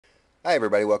Hi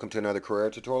everybody, welcome to another career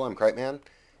tutorial. I'm cripeman,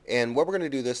 and what we're going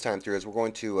to do this time through is we're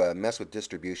going to mess with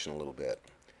distribution a little bit.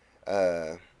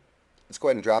 Uh, let's go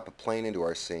ahead and drop a plane into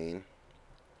our scene,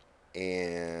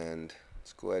 and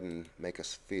let's go ahead and make a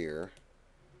sphere.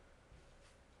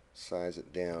 Size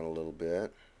it down a little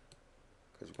bit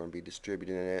because we're going to be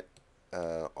distributing it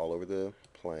all over the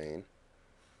plane,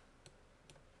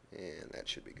 and that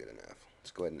should be good enough. Let's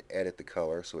go ahead and edit the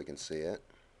color so we can see it.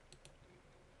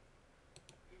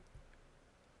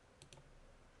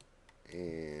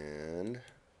 And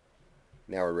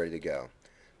now we're ready to go.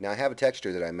 Now I have a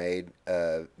texture that I made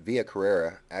via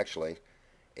Carrera actually,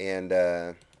 and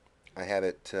I have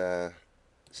it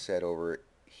set over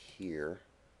here.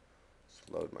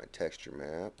 Let's load my texture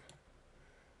map,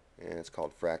 and it's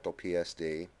called Fractal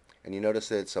PSD. And you notice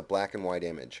that it's a black and white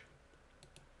image.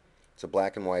 It's a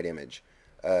black and white image.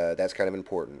 That's kind of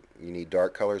important. You need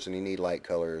dark colors and you need light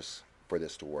colors for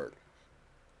this to work.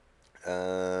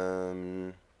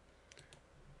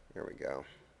 There we go.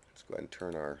 Let's go ahead and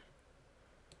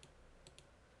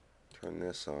turn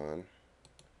this on,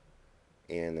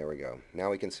 and there we go. Now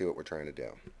we can see what we're trying to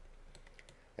do.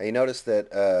 Now you notice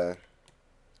that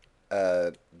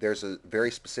there's a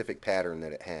very specific pattern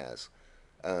that it has.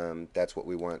 That's what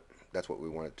we want. That's what we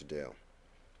want it to do.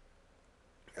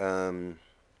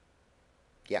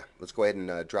 Yeah, let's go ahead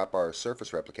and drop our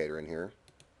surface replicator in here,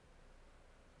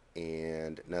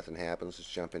 and nothing happens.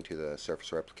 Let's jump into the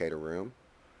surface replicator room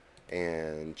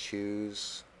and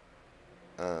choose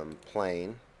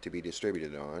plane to be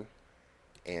distributed on,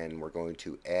 and we're going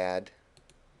to add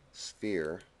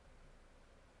sphere,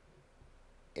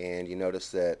 and you notice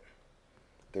that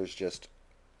there's just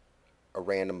a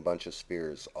random bunch of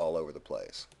spheres all over the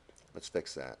place. Let's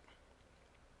fix that.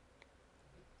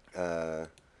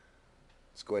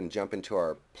 Let's go ahead and jump into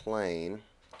our plane,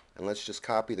 and let's just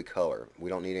copy the color. We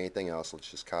don't need anything else.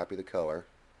 Let's just copy the color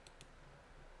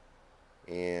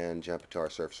and jump into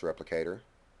our surface replicator.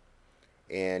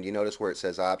 And you notice where it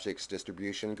says objects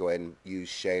distribution, go ahead and use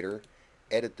shader,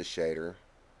 edit the shader,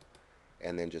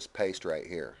 and then just paste right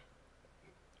here.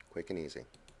 Quick and easy.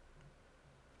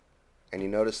 And you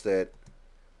notice that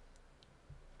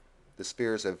the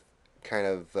spheres have kind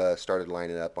of started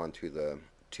lining up onto the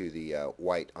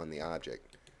white on the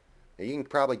object. Now you can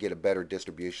probably get a better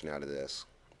distribution out of this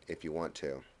if you want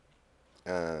to.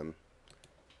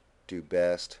 Do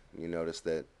best. You notice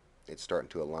that it's starting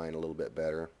to align a little bit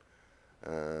better.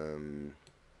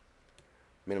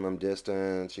 Minimum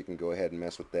distance, you can go ahead and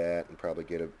mess with that and probably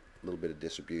get a little bit of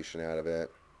distribution out of it.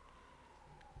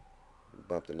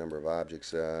 Bump the number of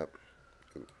objects up.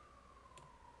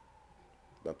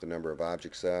 Bump the number of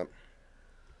objects up,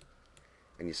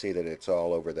 and you see that it's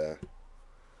all over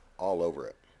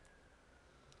it,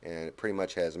 and it pretty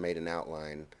much has made an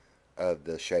outline of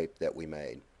the shape that we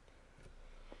made.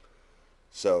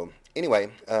 So anyway,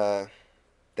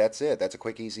 that's it. That's a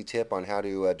quick, easy tip on how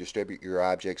to distribute your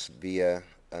objects via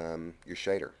your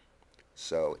shader.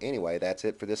 So anyway, that's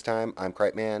it for this time. I'm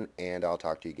cripeman, and I'll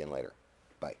talk to you again later.